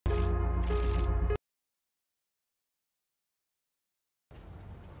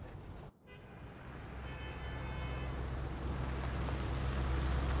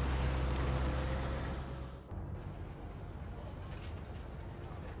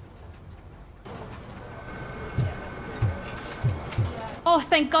Oh,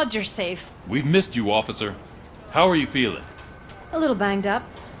 thank God you're safe. We've missed you, officer. How are you feeling? A little banged up,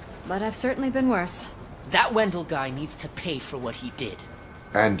 but I've certainly been worse. That Wendell guy needs to pay for what he did.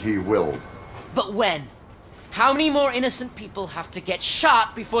 And he will. But when? How many more innocent people have to get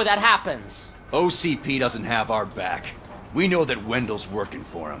shot before that happens? OCP doesn't have our back. We know that Wendell's working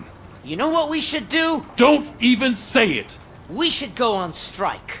for him. You know what we should do? Don't even say it! We should go on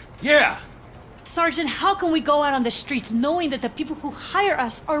strike. Yeah! Sergeant, how can we go out on the streets knowing that the people who hire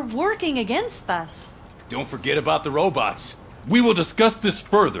us are working against us? Don't forget about the robots. We will discuss this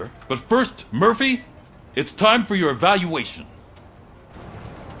further, but first, Murphy, it's time for your evaluation.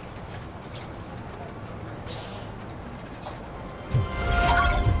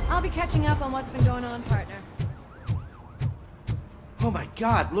 I'll be catching up on what's been going on, partner. Oh my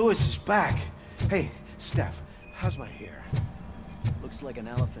God, Lewis is back. Hey, Steph, how's my hair? Looks like an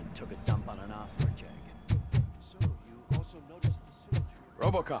elephant took a dump on an ostrich egg. So, you also noticed the symmetry.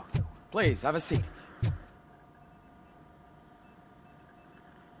 RoboCop, please, have a seat.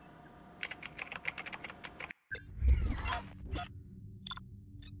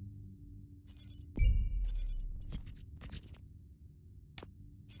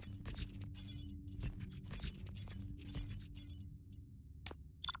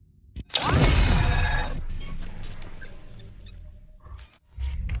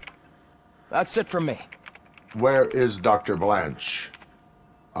 That's it from me. Where is Dr. Blanche?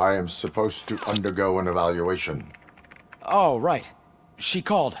 I am supposed to undergo an evaluation. Oh, right. She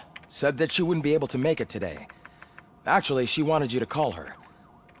called. Said that she wouldn't be able to make it today. Actually, she wanted you to call her.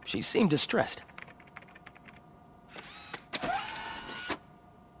 She seemed distressed.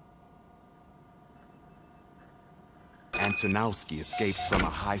 Antonowski escapes from a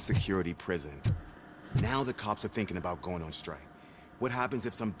high-security prison. Now the cops are thinking about going on strike. What happens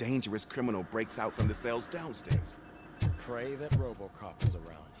if some dangerous criminal breaks out from the cells downstairs? Pray that RoboCop is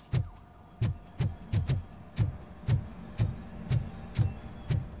around.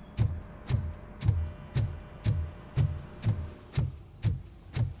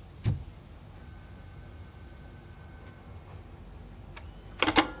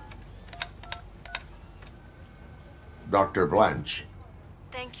 Dr. Blanche.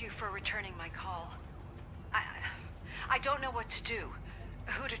 Thank you for returning my call. I don't know what to do,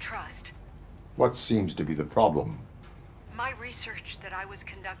 who to trust. What seems to be the problem? My research that I was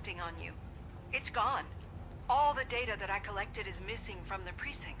conducting on you, it's gone. All the data that I collected is missing from the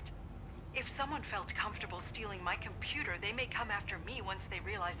precinct. If someone felt comfortable stealing my computer, they may come after me once they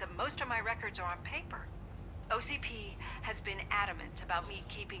realize that most of my records are on paper. OCP has been adamant about me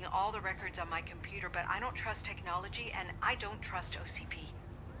keeping all the records on my computer, but I don't trust technology and I don't trust OCP.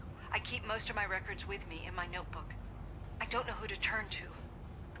 I keep most of my records with me in my notebook. I don't know who to turn to,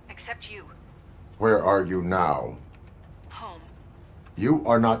 except you. Where are you now? Home. You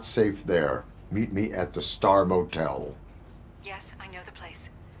are not safe there. Meet me at the Star Motel. Yes, I know the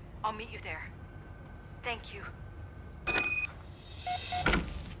place. I'll meet you there. Thank you.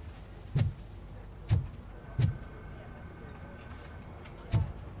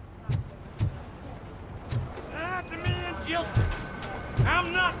 Demand justice.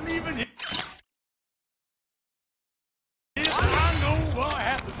 I'm not leaving here. I know what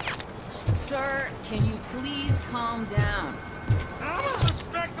happened. Sir, can you please calm down? I'm a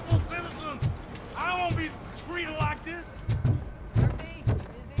respectable citizen. I won't be treated like this. Murphy, you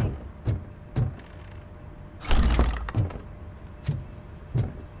busy?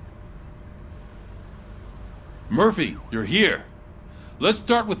 Murphy, you're here. Let's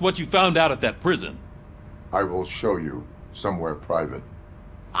start with what you found out at that prison. I will show you somewhere private.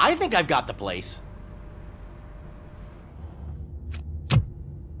 I think I've got the place.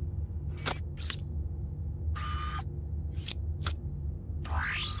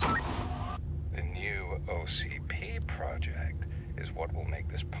 The new OCP project is what will make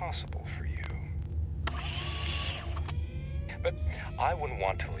this possible for you. But I wouldn't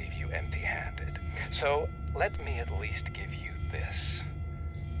want to leave you empty-handed, so let me at least give you this.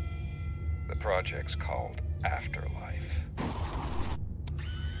 The project's called Afterlife.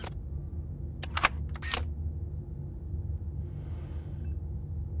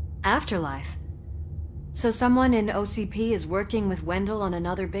 Afterlife? So someone in OCP is working with Wendell on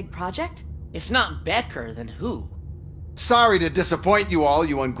another big project? If not Becker, then who? Sorry to disappoint you all,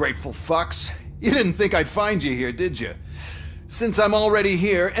 you ungrateful fucks. You didn't think I'd find you here, did you? Since I'm already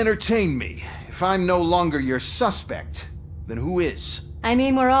here, entertain me. If I'm no longer your suspect, then who is? I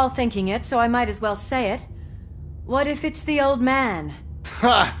mean, we're all thinking it, so I might as well say it. What if it's the old man?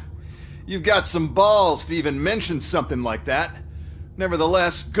 Ha! You've got some balls to even mention something like that.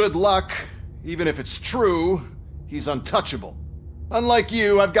 Nevertheless, good luck. Even if it's true, he's untouchable. Unlike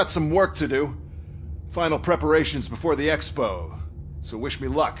you, I've got some work to do. Final preparations before the expo. So wish me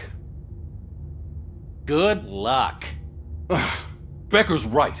luck. Good luck. Becker's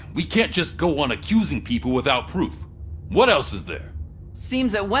right. We can't just go on accusing people without proof. What else is there?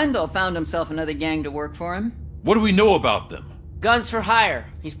 Seems that Wendell found himself another gang to work for him. What do we know about them? Guns for hire.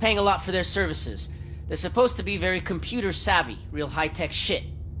 He's paying a lot for their services. They're supposed to be very computer savvy, real high-tech shit.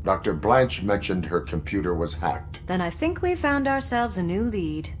 Dr. Blanche mentioned her computer was hacked. Then I think we found ourselves a new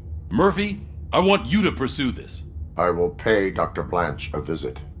lead. Murphy, I want you to pursue this. I will pay Dr. Blanche a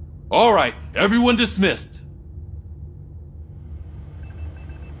visit. All right, everyone dismissed.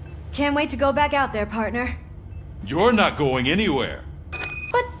 Can't wait to go back out there, partner. You're not going anywhere.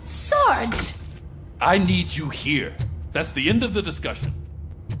 But, Sarge! I need you here. That's the end of the discussion.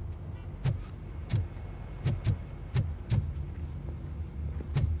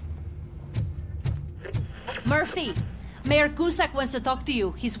 Murphy, Mayor Cusack wants to talk to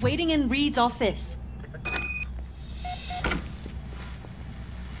you. He's waiting in Reed's office.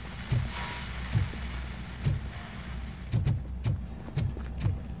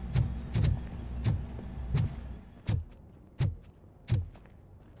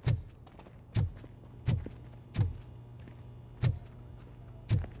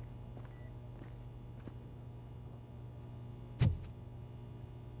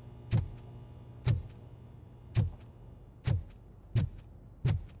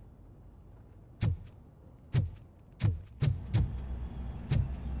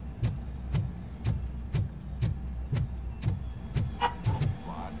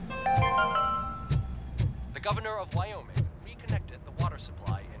 The governor of Wyoming reconnected the water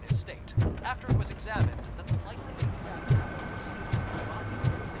supply in his state. After it was examined, the likely...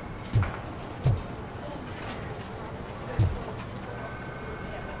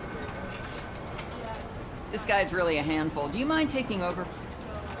 This guy's really a handful. Do you mind taking over?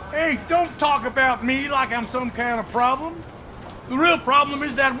 Hey, don't talk about me like I'm some kind of problem. The real problem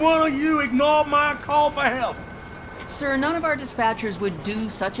is that one of you ignored my call for help. Sir, none of our dispatchers would do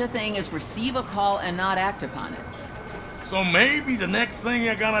such a thing as receive a call and not act upon it. So maybe the next thing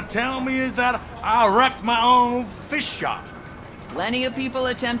you're gonna tell me is that I wrecked my own fish shop. Plenty of people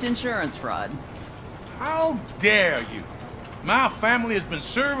attempt insurance fraud. How dare you? My family has been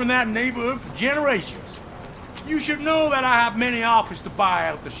serving that neighborhood for generations. You should know that I have many offers to buy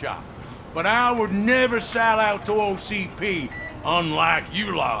out the shop. But I would never sell out to OCP, unlike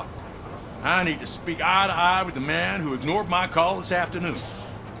you lot. I need to speak eye to eye with the man who ignored my call this afternoon.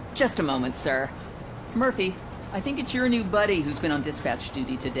 Just a moment, sir. Murphy, I think it's your new buddy who's been on dispatch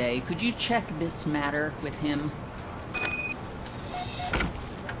duty today. Could you check this matter with him?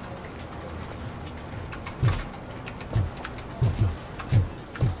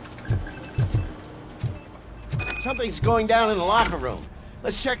 Something's going down in the locker room.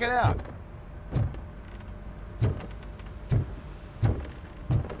 Let's check it out.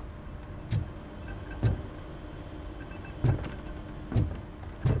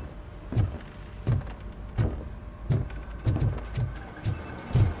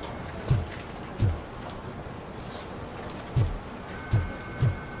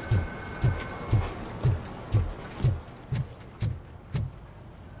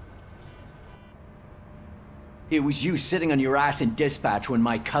 It was you sitting on your ass in dispatch when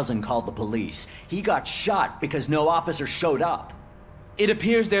my cousin called the police. He got shot because no officer showed up. It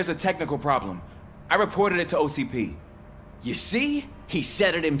appears there's a technical problem. I reported it to OCP. You see? He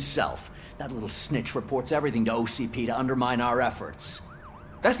said it himself. That little snitch reports everything to OCP to undermine our efforts.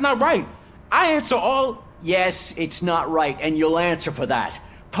 That's not right. I answer all... Yes, it's not right, and you'll answer for that.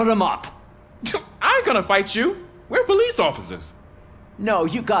 Put him up. I ain't gonna fight you. We're police officers. No,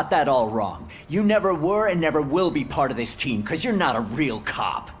 you got that all wrong. You never were and never will be part of this team, because you're not a real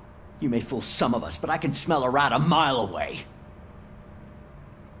cop. You may fool some of us, but I can smell a rat a mile away.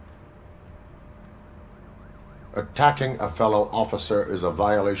 Attacking a fellow officer is a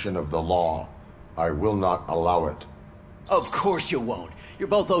violation of the law. I will not allow it. Of course you won't. You're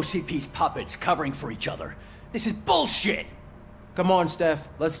both OCP's puppets covering for each other. This is bullshit! Come on, Steph.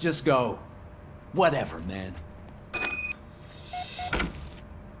 Let's just go. Whatever, man.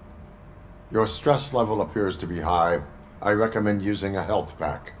 Your stress level appears to be high. I recommend using a health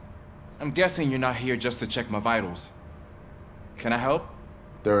pack. I'm guessing you're not here just to check my vitals. Can I help?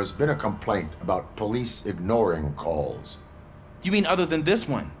 There has been a complaint about police ignoring calls. You mean other than this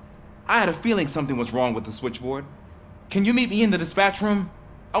one? I had a feeling something was wrong with the switchboard. Can you meet me in the dispatch room?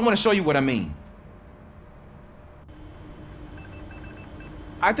 I want to show you what I mean.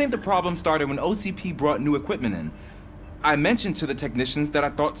 I think the problem started when OCP brought new equipment in. I mentioned to the technicians that I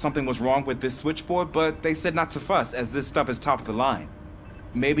thought something was wrong with this switchboard, but they said not to fuss, as this stuff is top of the line.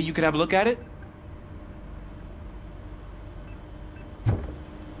 Maybe you could have a look at it?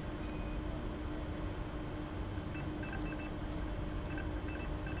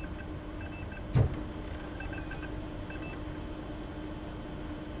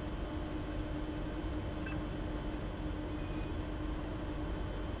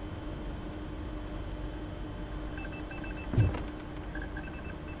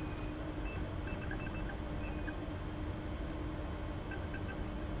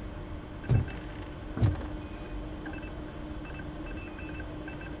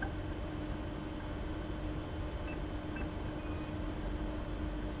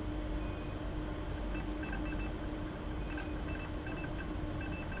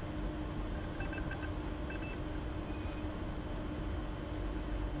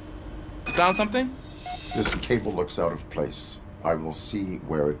 Found something? This cable looks out of place. I will see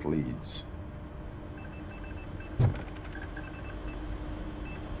where it leads.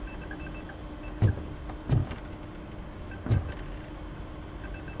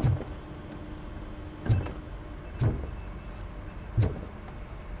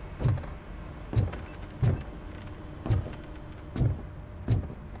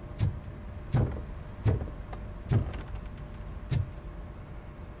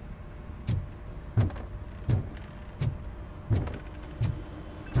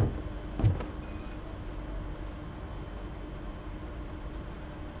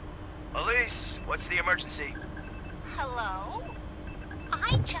 What's the emergency? Hello?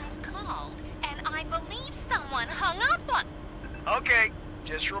 I just called, and I believe someone hung up on... Okay,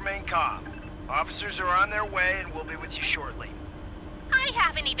 just remain calm. Officers are on their way, and we'll be with you shortly. I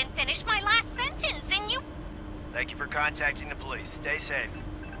haven't even finished my last sentence, and you... Thank you for contacting the police. Stay safe.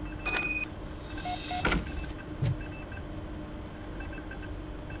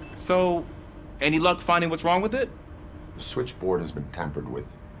 So, any luck finding what's wrong with it? The switchboard has been tampered with.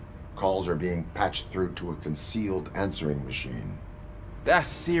 Calls are being patched through to a concealed answering machine. That's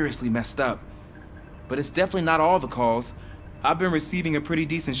seriously messed up. But it's definitely not all the calls. I've been receiving a pretty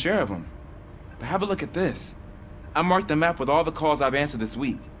decent share of them. But have a look at this. I marked the map with all the calls I've answered this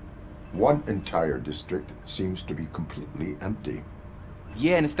week. One entire district seems to be completely empty.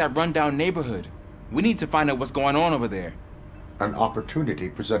 Yeah, and it's that rundown neighborhood. We need to find out what's going on over there. An opportunity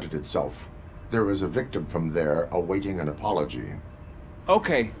presented itself. There is a victim from there awaiting an apology.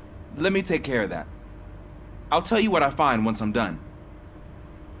 Okay, let me take care of that. I'll tell you what I find once I'm done.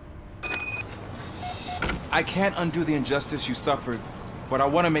 I can't undo the injustice you suffered, but I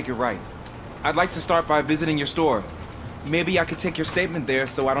want to make it right. I'd like to start by visiting your store. Maybe I could take your statement there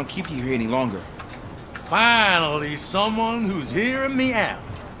so I don't keep you here any longer. Finally, someone who's hearing me out.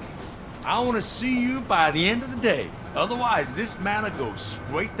 I want to see you by the end of the day. Otherwise, this matter goes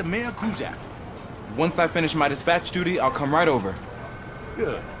straight to Mayor Kuzak. Once I finish my dispatch duty, I'll come right over.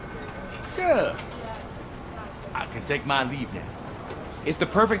 Good. Good. I can take my leave now. It's the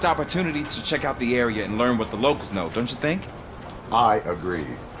perfect opportunity to check out the area and learn what the locals know, don't you think? I agree.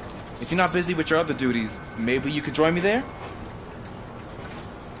 If you're not busy with your other duties, maybe you could join me there?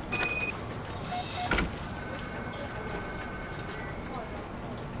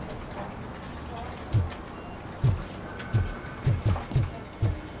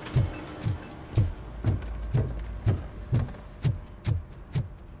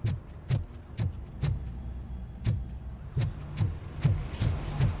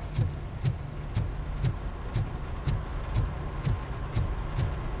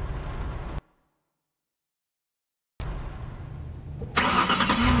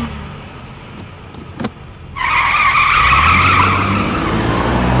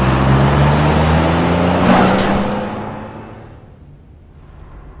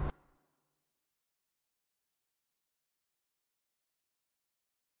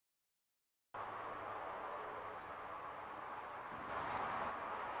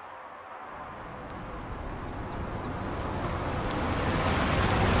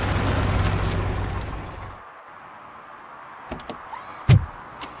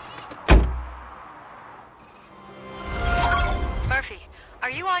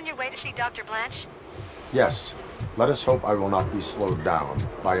 Are you on your way to see Dr. Blanche? Yes. Let us hope I will not be slowed down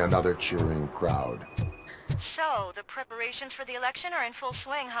by another cheering crowd. So, the preparations for the election are in full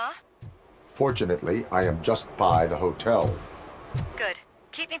swing, huh? Fortunately, I am just by the hotel. Good.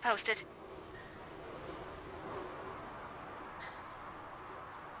 Keep me posted.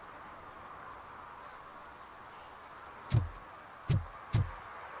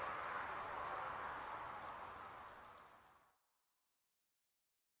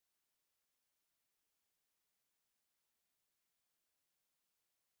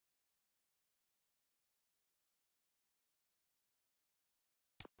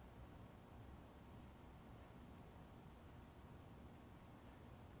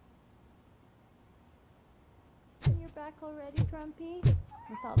 You're back already, Grumpy?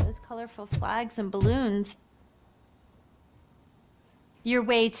 With all those colorful flags and balloons. You're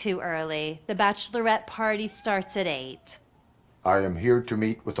way too early. The bachelorette party starts at 8. I am here to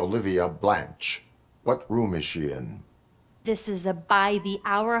meet with Olivia Blanche. What room is she in? This is a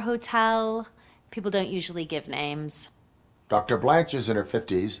by-the-hour hotel. People don't usually give names. Dr. Blanche is in her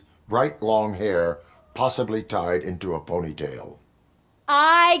 50s, bright long hair, possibly tied into a ponytail.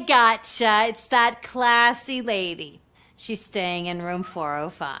 I gotcha. It's that classy lady. She's staying in room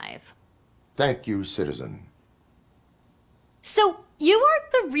 405. Thank you, citizen. So, you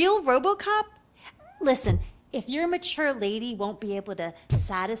aren't the real RoboCop? Listen, if your mature lady won't be able to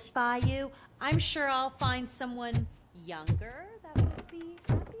satisfy you, I'm sure I'll find someone younger that would be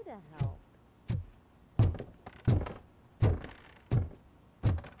happy to help.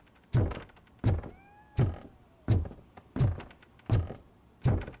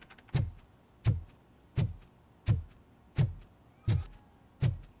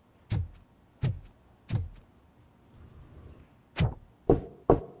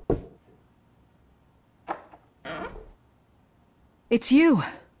 It's you.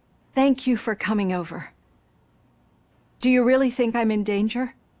 Thank you for coming over. Do you really think I'm in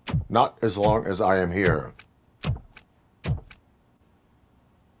danger? Not as long as I am here.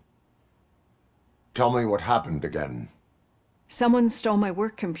 Tell me what happened again. Someone stole my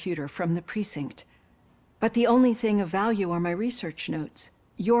work computer from the precinct. But the only thing of value are my research notes.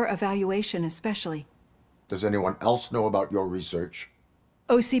 Your evaluation especially. Does anyone else know about your research?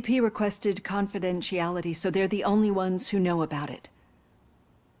 OCP requested confidentiality, so they're the only ones who know about it.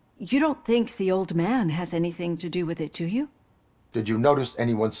 You don't think the old man has anything to do with it, do you? Did you notice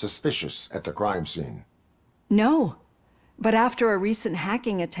anyone suspicious at the crime scene? No. But after a recent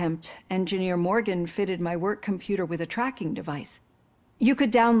hacking attempt, Engineer Morgan fitted my work computer with a tracking device. You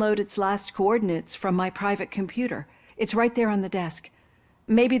could download its last coordinates from my private computer. It's right there on the desk.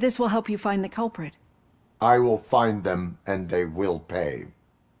 Maybe this will help you find the culprit. I will find them, and they will pay.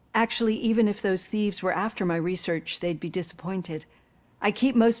 Actually, even if those thieves were after my research, they'd be disappointed. I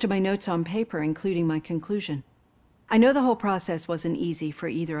keep most of my notes on paper, including my conclusion. I know the whole process wasn't easy for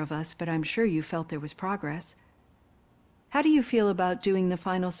either of us, but I'm sure you felt there was progress. How do you feel about doing the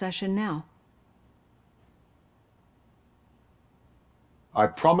final session now? I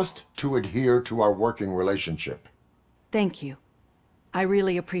promised to adhere to our working relationship. Thank you. I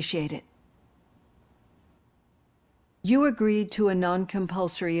really appreciate it. You agreed to a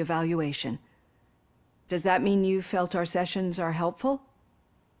non-compulsory evaluation. Does that mean you felt our sessions are helpful?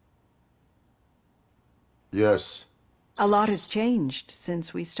 Yes. A lot has changed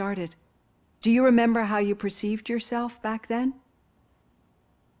since we started. Do you remember how you perceived yourself back then?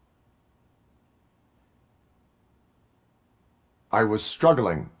 I was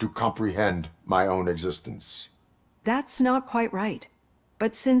struggling to comprehend my own existence. That's not quite right.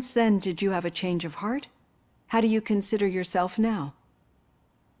 But since then, did you have a change of heart? How do you consider yourself now?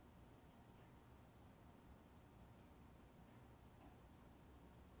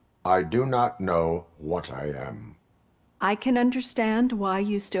 I do not know what I am. I can understand why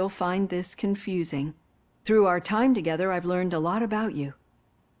you still find this confusing. Through our time together, I've learned a lot about you.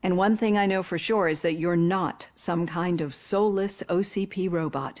 And one thing I know for sure is that you're not some kind of soulless OCP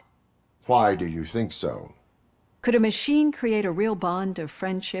robot. Why do you think so? Could a machine create a real bond of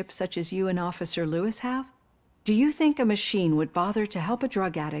friendship such as you and Officer Lewis have? Do you think a machine would bother to help a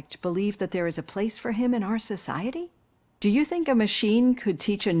drug addict believe that there is a place for him in our society? Do you think a machine could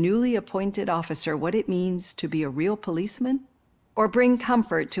teach a newly appointed officer what it means to be a real policeman? Or bring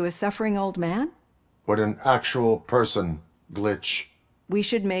comfort to a suffering old man? Would an actual person glitch? We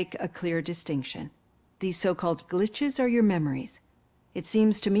should make a clear distinction. These so-called glitches are your memories. It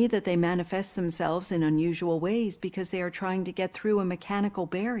seems to me that they manifest themselves in unusual ways because they are trying to get through a mechanical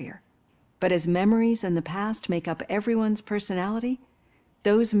barrier. But as memories and the past make up everyone's personality,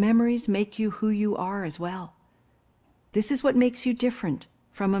 those memories make you who you are as well. This is what makes you different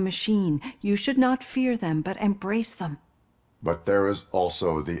from a machine. You should not fear them, but embrace them. But there is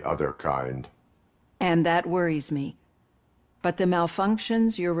also the other kind. And that worries me. But the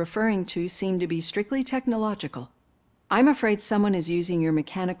malfunctions you're referring to seem to be strictly technological. I'm afraid someone is using your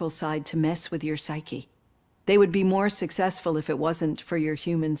mechanical side to mess with your psyche. They would be more successful if it wasn't for your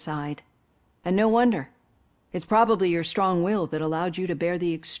human side. And no wonder. It's probably your strong will that allowed you to bear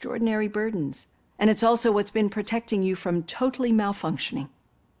the extraordinary burdens. And it's also what's been protecting you from totally malfunctioning.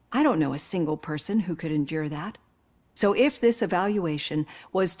 I don't know a single person who could endure that. So if this evaluation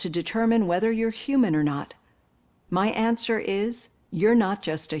was to determine whether you're human or not, my answer is, you're not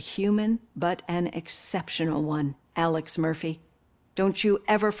just a human, but an exceptional one, Alex Murphy. Don't you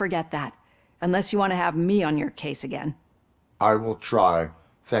ever forget that. Unless you want to have me on your case again. I will try.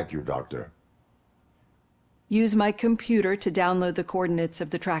 Thank you, Doctor. Use my computer to download the coordinates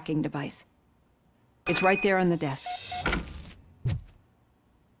of the tracking device. It's right there on the desk.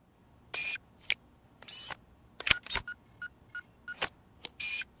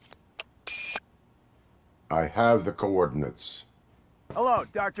 I have the coordinates. Hello,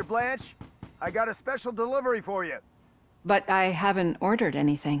 Dr. Blanche. I got a special delivery for you. But I haven't ordered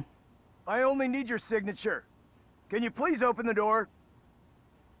anything. I only need your signature. Can you please open the door?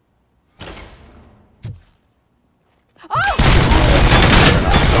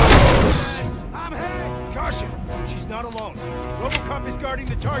 I'm hit! Caution! She's not alone. RoboCop is guarding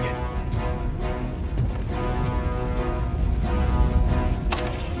the target.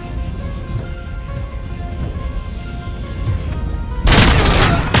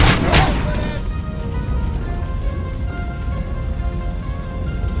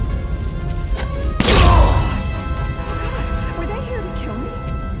 Were they here to kill me?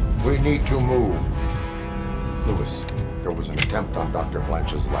 We need to move. Lewis, there was an attempt on Dr.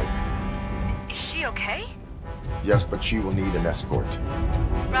 Blanche's life. Is she okay? Yes, but she will need an escort.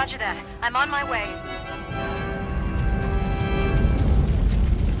 Roger that. I'm on my way.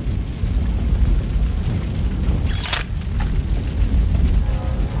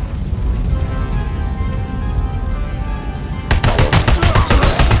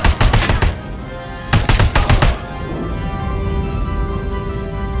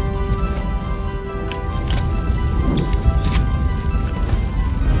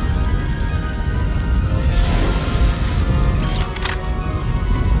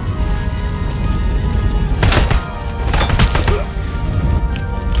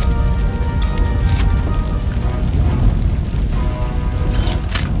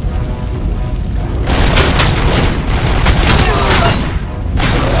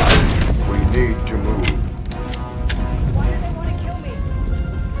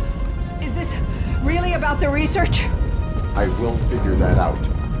 The research? I will figure that out.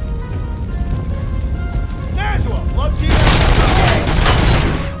 Naswell, love team.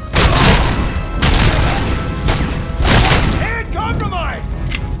 And compromised.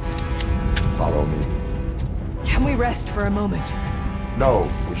 Follow me. Can we rest for a moment?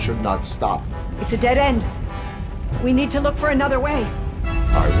 No, we should not stop. It's a dead end. We need to look for another way.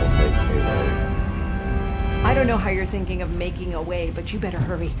 I will make a way. I don't know how you're thinking of making a way, but you better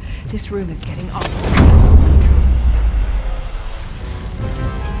hurry. This room is getting awful.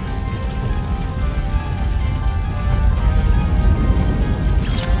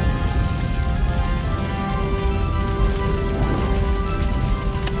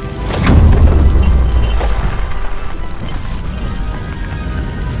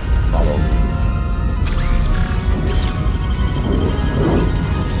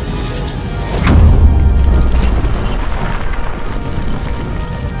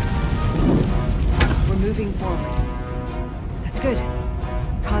 Moving forward. That's good.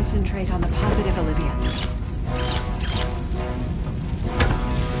 Concentrate on the positive, Olivia.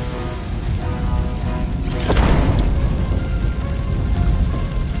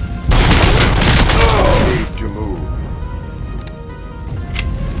 Need to move.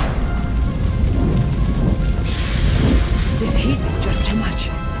 This heat is just too much.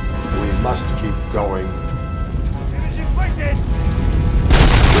 We must keep going. Damage inflicted!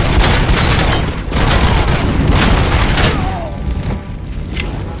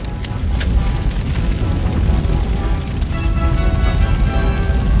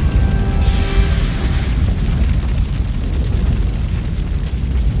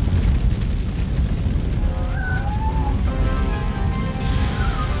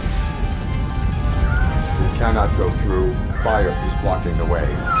 Cannot go through. Fire is blocking the way.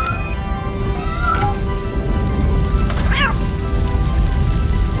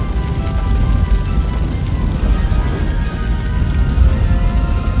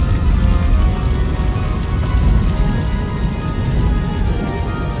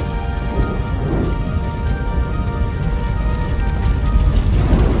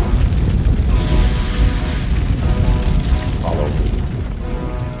 Follow me.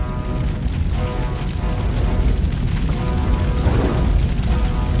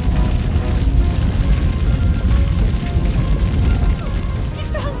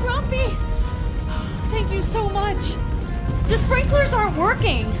 Thank you so much. The sprinklers aren't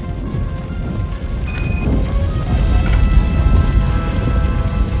working.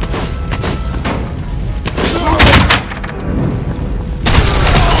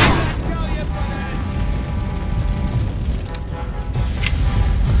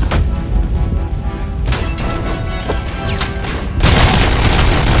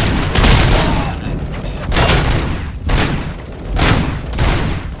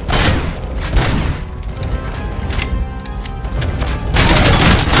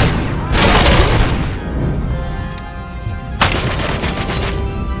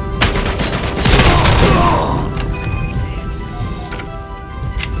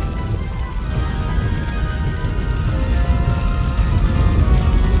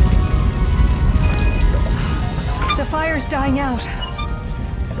 dying out.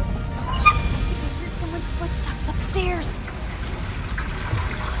 There's someone's footsteps upstairs.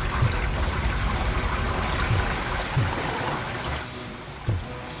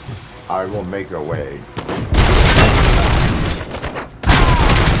 I will make a way.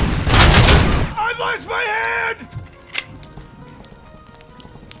 I've lost my hand!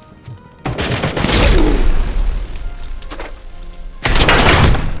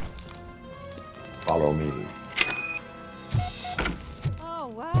 Follow me. Oh,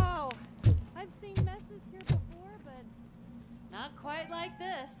 wow. I've seen messes here before, but not quite like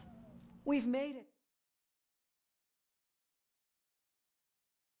this. We've made it.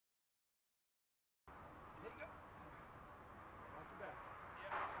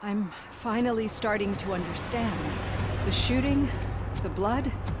 I'm finally starting to understand. The shooting, the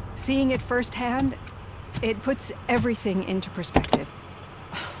blood, seeing it firsthand, it puts everything into perspective.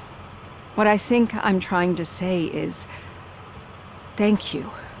 What I think I'm trying to say is, thank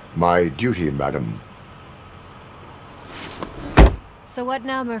you. My duty, madam. So what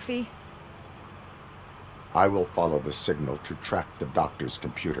now, Murphy? I will follow the signal to track the doctor's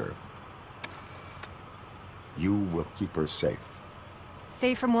computer. You will keep her safe.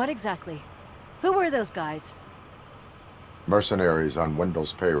 Safe from what exactly? Who were those guys? Mercenaries on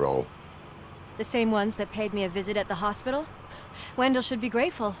Wendell's payroll. The same ones that paid me a visit at the hospital? Wendell should be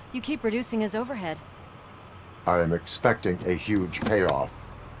grateful. You keep reducing his overhead. I am expecting a huge payoff.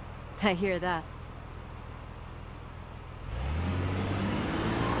 I hear that.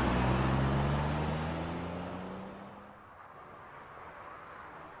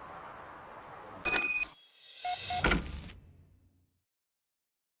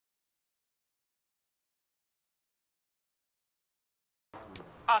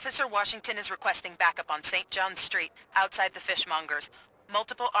 Officer Washington is requesting backup on St. John's Street, outside the fishmongers.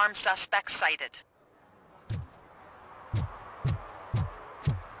 Multiple armed suspects sighted.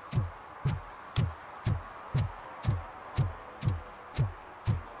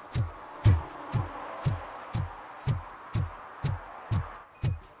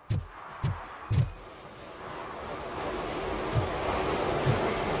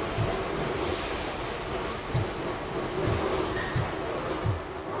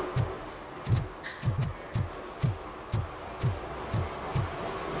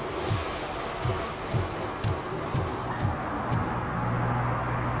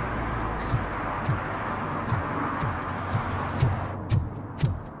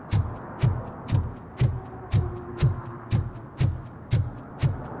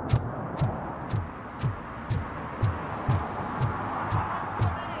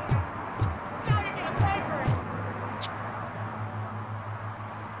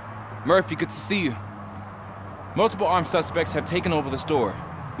 Murphy, good to see you. Multiple armed suspects have taken over the store.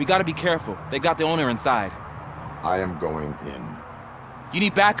 We gotta be careful. They got the owner inside. I am going in. You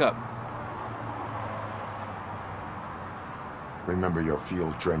need backup. Remember your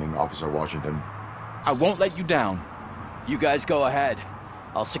field training, Officer Washington. I won't let you down. You guys go ahead.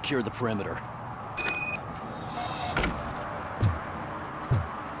 I'll secure the perimeter.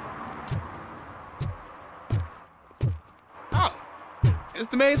 Oh, it's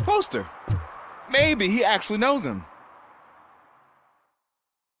the mayor's poster. Maybe he actually knows him.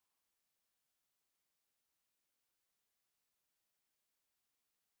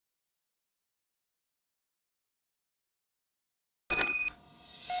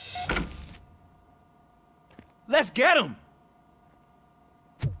 Let's get him!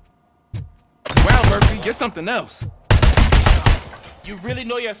 Wow, Murphy, you're something else. You really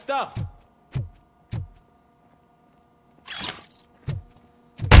know your stuff.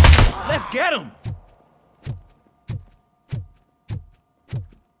 Let's get him!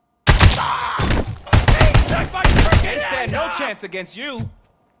 They stand no chance against you.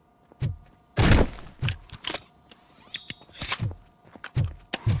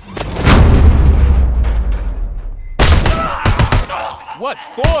 What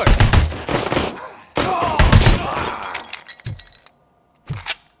force?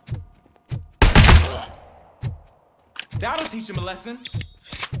 That'll teach him a lesson.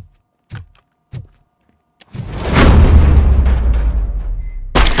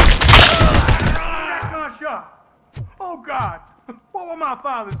 Oh, God! What will my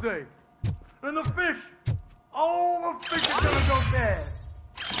father say? And the fish? Oh, the fish is gonna go bad.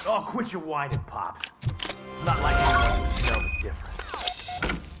 Oh, quit your whining, Pop. Not like anyone can smell the difference.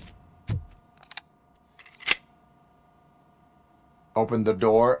 Open the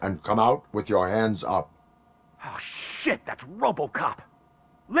door and come out with your hands up. Oh, shit, that's RoboCop.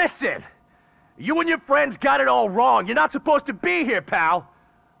 Listen! You and your friends got it all wrong. You're not supposed to be here, pal.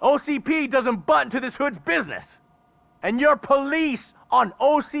 OCP doesn't butt into this hood's business. And you're police on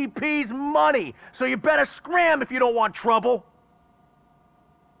OCP's money, so you better scram if you don't want trouble.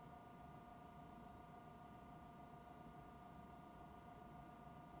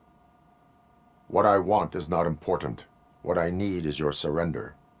 What I want is not important. What I need is your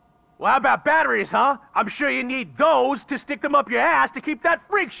surrender. Well, how about batteries, huh? I'm sure you need those to stick them up your ass to keep that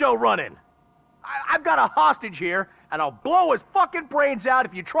freak show running. I've got a hostage here, and I'll blow his fucking brains out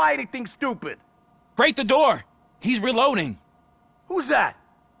if you try anything stupid. Break the door! He's reloading. Who's that?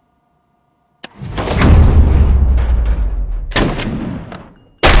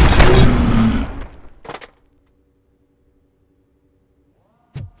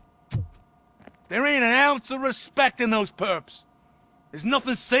 There ain't an ounce of respect in those perps. There's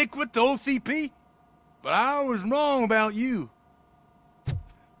nothing sacred to OCP. But I was wrong about you.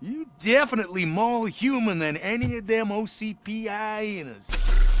 You definitely more human than any of them OCP hyenas.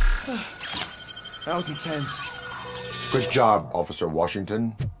 That was intense. Good job, Officer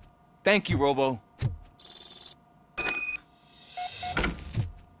Washington. Thank you, Robo.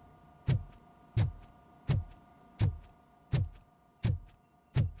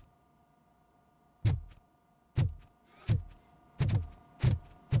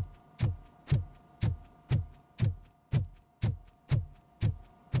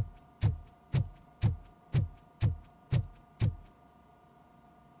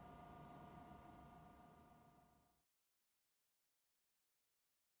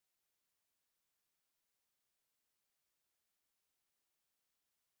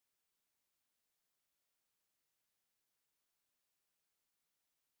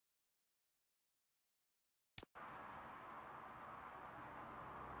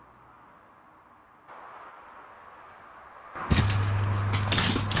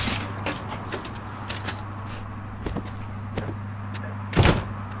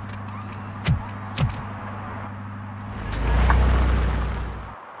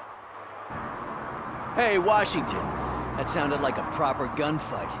 Hey, Washington. That sounded like a proper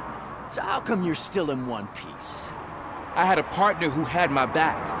gunfight. So how come you're still in one piece? I had a partner who had my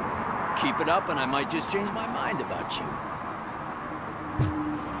back. Keep it up and I might just change my mind about you.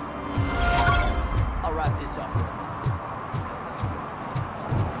 I'll wrap this up, Robo.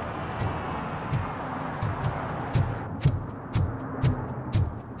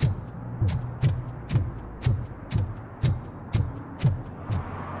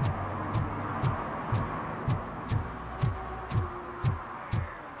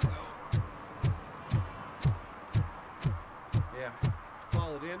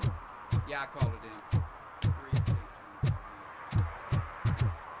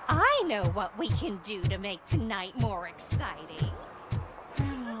 I know what we can do to make tonight more exciting.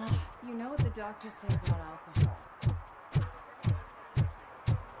 Grandma, you know what the doctors say about alcohol.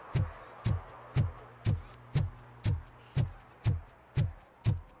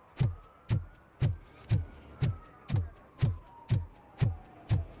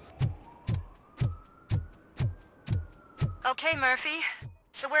 Okay, Murphy.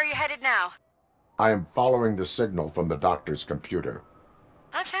 So where are you headed now? I am following the signal from the doctor's computer.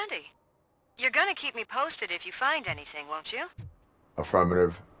 That's handy. You're gonna keep me posted if you find anything, won't you?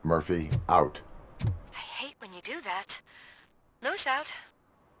 Affirmative. Murphy, out. I hate when you do that. Loose out.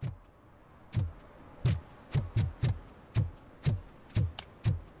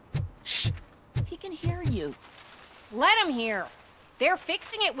 Shh! He can hear you. Let him hear. They're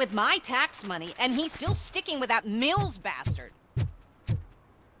fixing it with my tax money, and he's still sticking with that Mills bastard.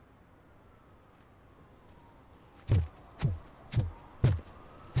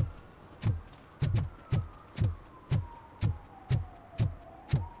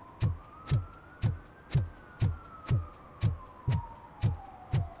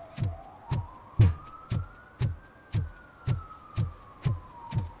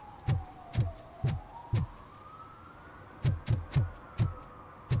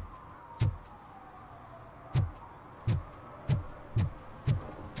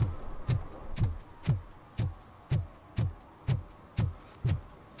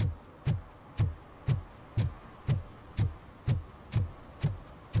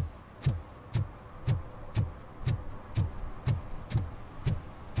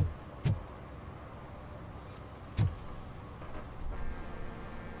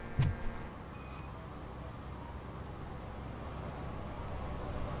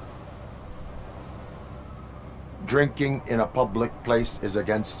 Drinking in a public place is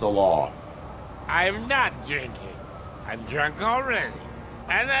against the law. I'm not drinking. I'm drunk already.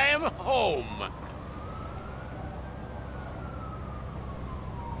 And I am home.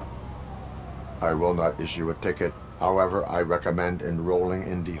 I will not issue a ticket. However, I recommend enrolling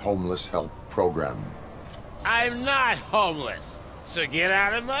in the homeless help program. I'm not homeless, so get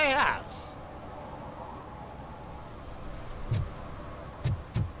out of my house.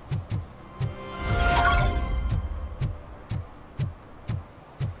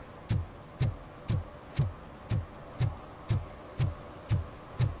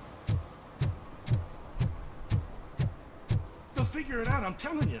 They'll figure it out, I'm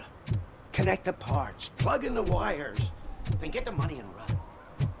telling you. Connect the parts, plug in the wires, then get the money and run.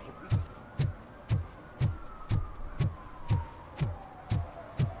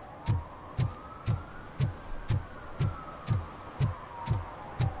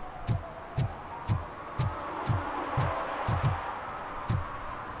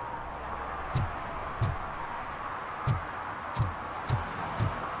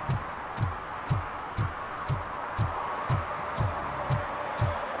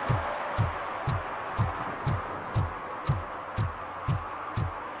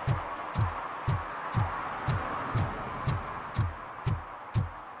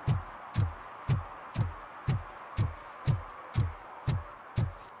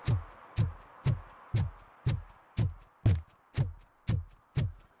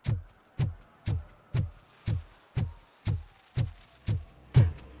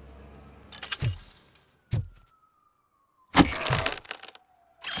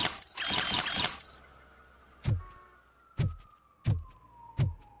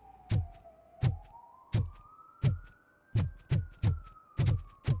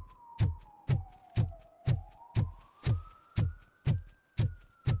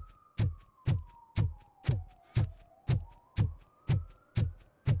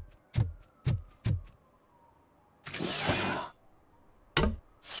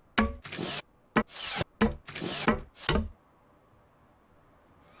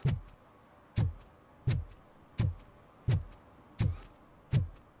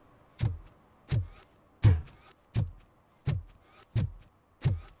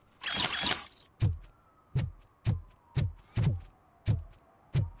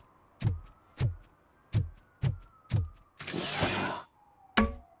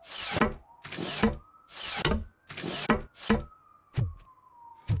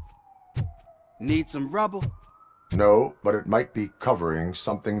 Need some rubble? No, but it might be covering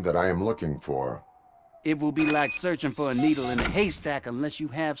something that I am looking for. It will be like searching for a needle in a haystack unless you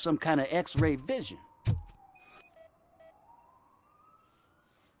have some kind of X-ray vision.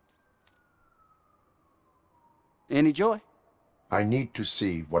 Any joy? I need to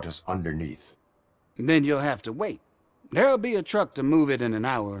see what is underneath. Then you'll have to wait. There'll be a truck to move it in an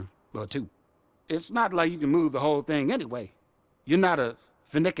hour or two. It's not like you can move the whole thing anyway. You're not a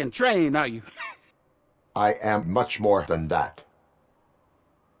finicking train, are you? I am much more than that.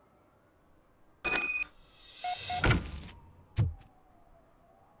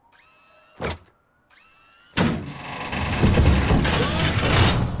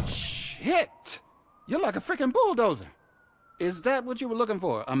 Shit! You're like a freaking bulldozer. Is that what you were looking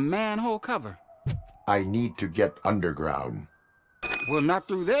for? A manhole cover? I need to get underground. Well, not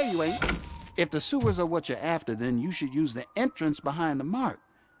through there you ain't. If the sewers are what you're after, then you should use the entrance behind the mark.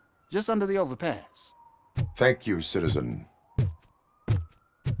 Just under the overpass. Thank you, citizen.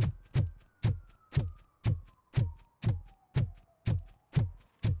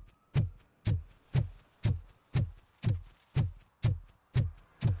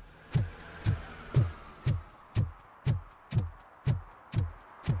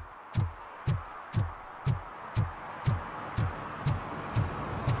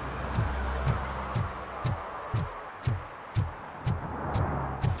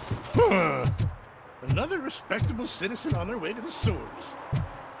 Another respectable citizen on their way to the sewers.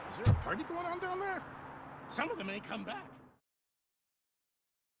 Is there a party going on down there? Some of them ain't come back.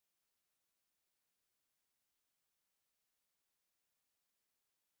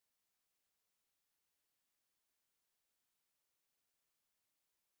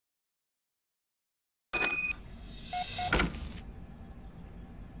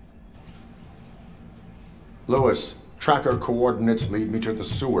 Lewis, tracker coordinates lead me to the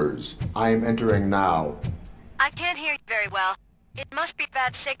sewers. I am entering now. I can't hear you very well. It must be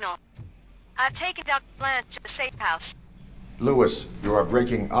bad signal. I've taken Dr. Blanche to the safe house. Lewis, you are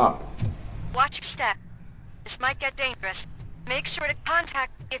breaking up. Watch your step. This might get dangerous. Make sure to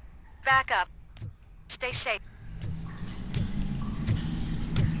contact me. Back up. Stay safe.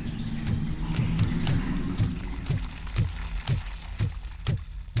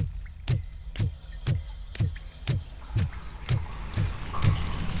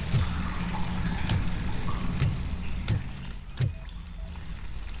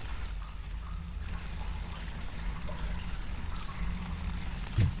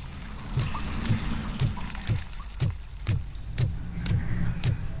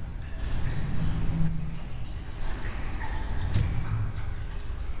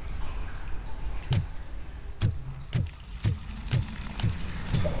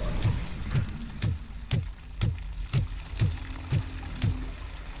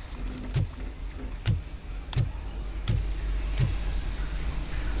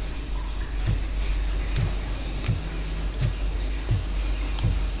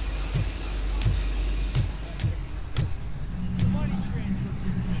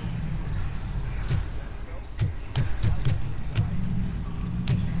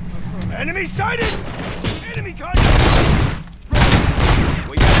 Enemy sighted! Enemy contact!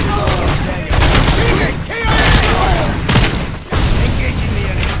 We got this all on tag. KIA! Engaging the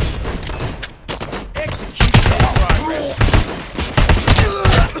enemy. Execution in progress.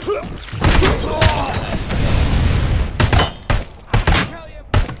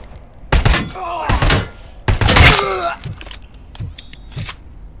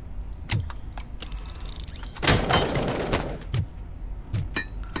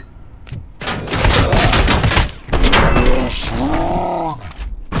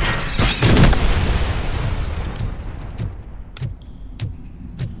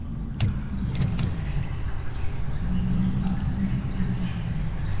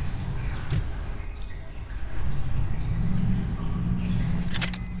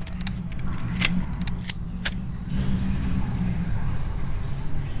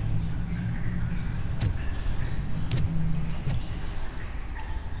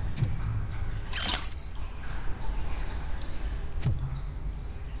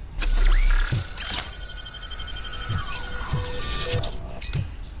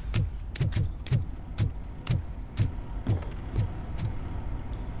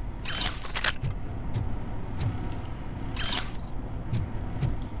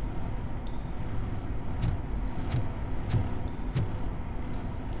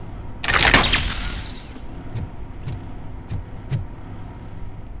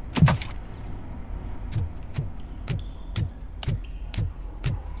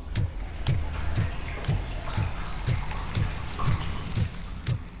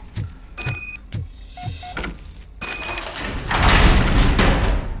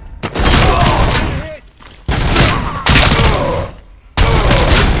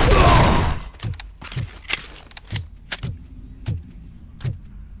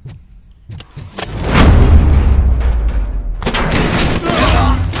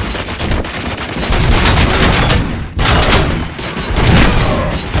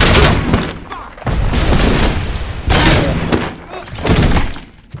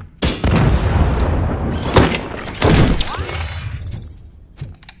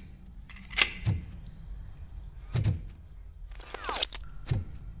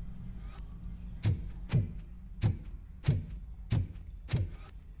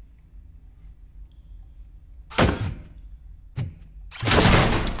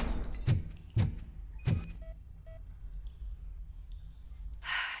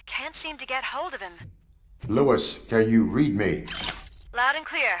 Can't seem to get hold of him. Lewis, can you read me? Loud and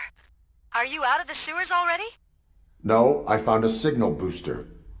clear. Are you out of the sewers already? No, I found a signal booster.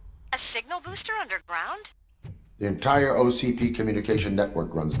 A signal booster underground? The entire OCP communication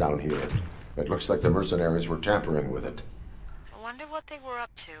network runs down here. It looks like the mercenaries were tampering with it. I wonder what they were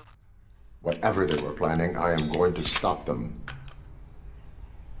up to. Whatever they were planning, I am going to stop them.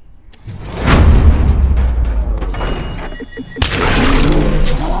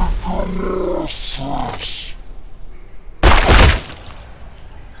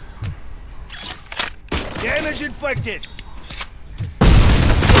 Damage inflicted!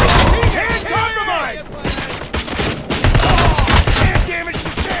 Hand compromised! Hand damage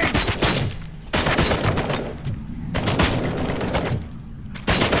sustained!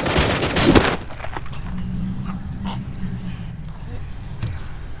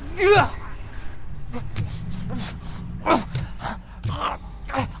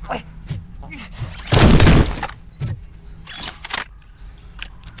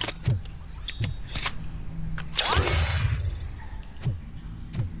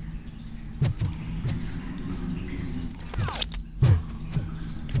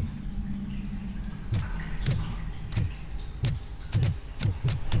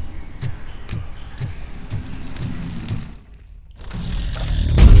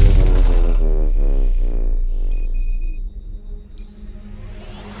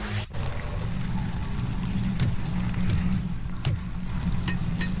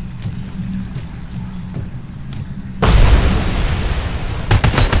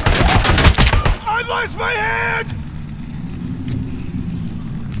 I lost my hand!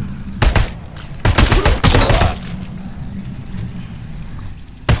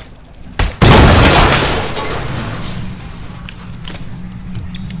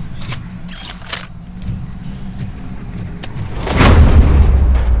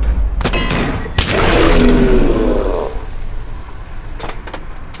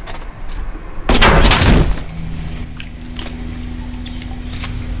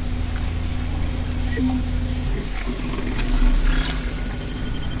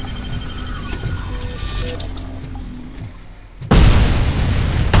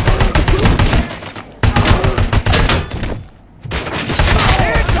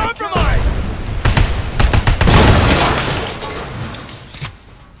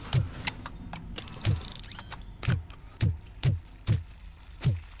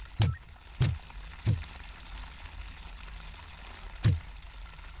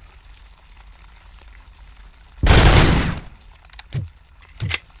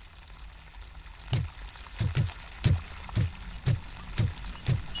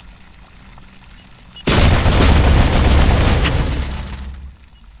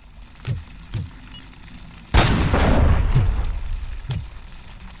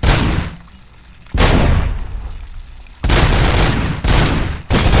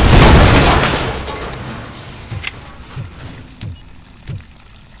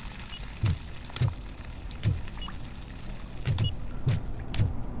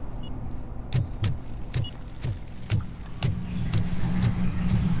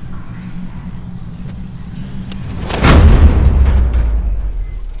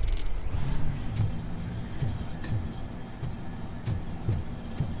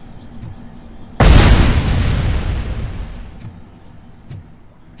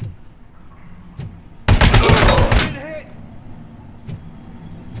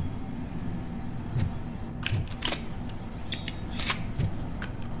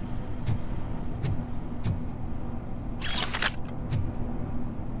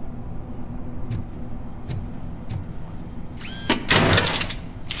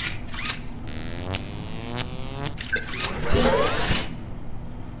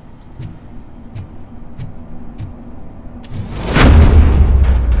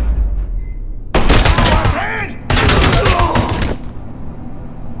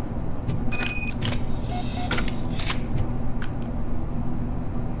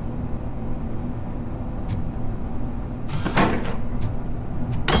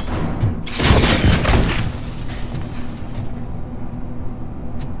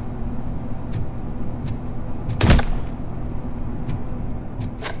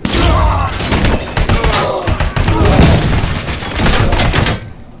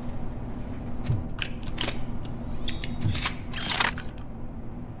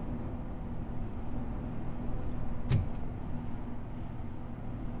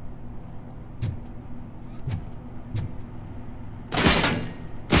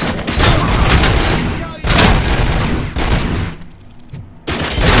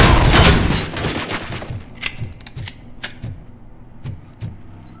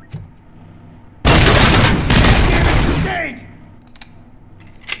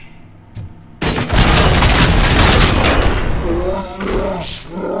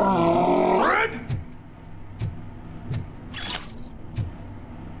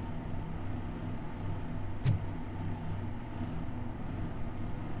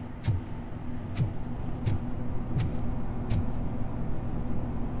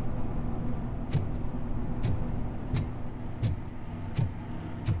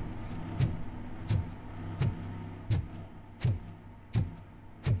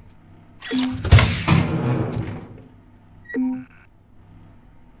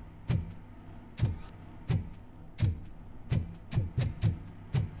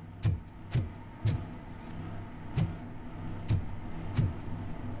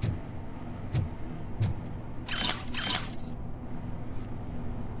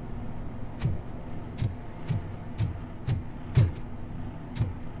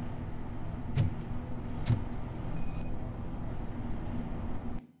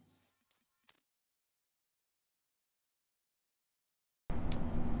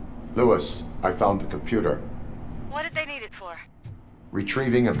 Lewis, I found the computer. What did they need it for?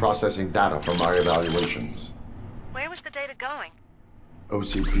 Retrieving and processing data from our evaluations. Where was the data going?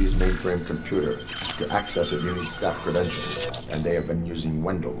 OCP's mainframe computer. To access it, you need staff credentials, and they have been using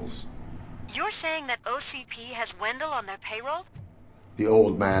Wendell's. You're saying that OCP has Wendell on their payroll? The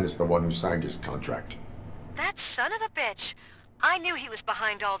old man is the one who signed his contract. That son of a bitch. I knew he was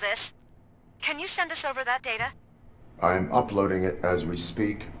behind all this. Can you send us over that data? I'm uploading it as we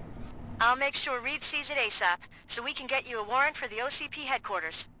speak. I'll make sure Reed sees it ASAP, so we can get you a warrant for the OCP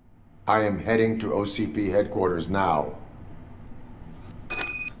headquarters. I am heading to OCP headquarters now.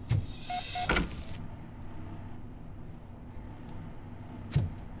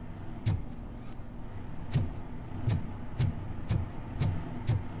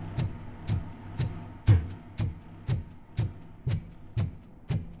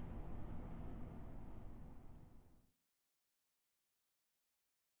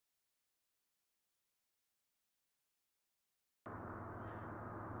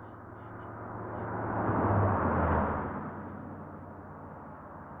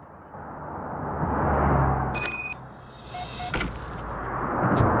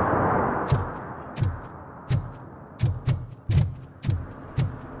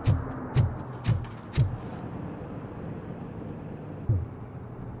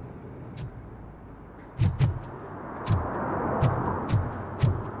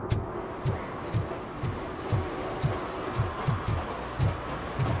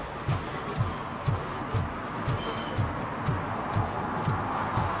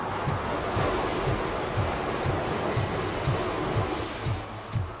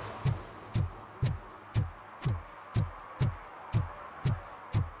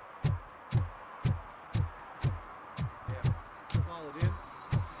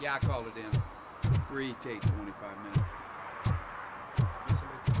 Yeah, I called it in. 3 take 25 minutes.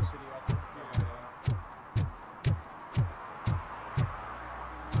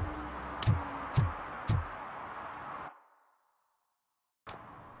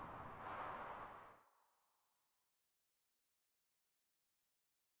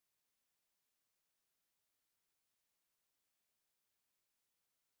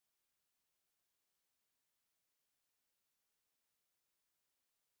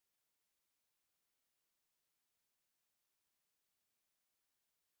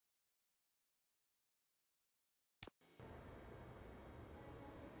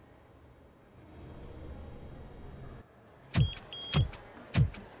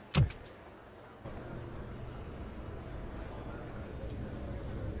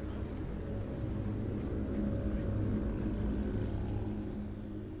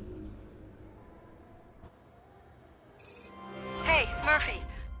 Murphy,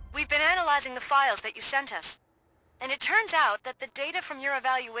 we've been analyzing the files that you sent us. And it turns out that the data from your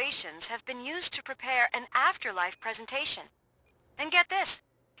evaluations have been used to prepare an afterlife presentation. And get this,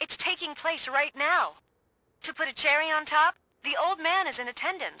 it's taking place right now. To put a cherry on top, the old man is in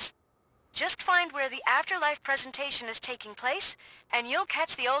attendance. Just find where the afterlife presentation is taking place, and you'll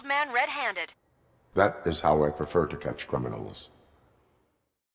catch the old man red-handed. That is how I prefer to catch criminals.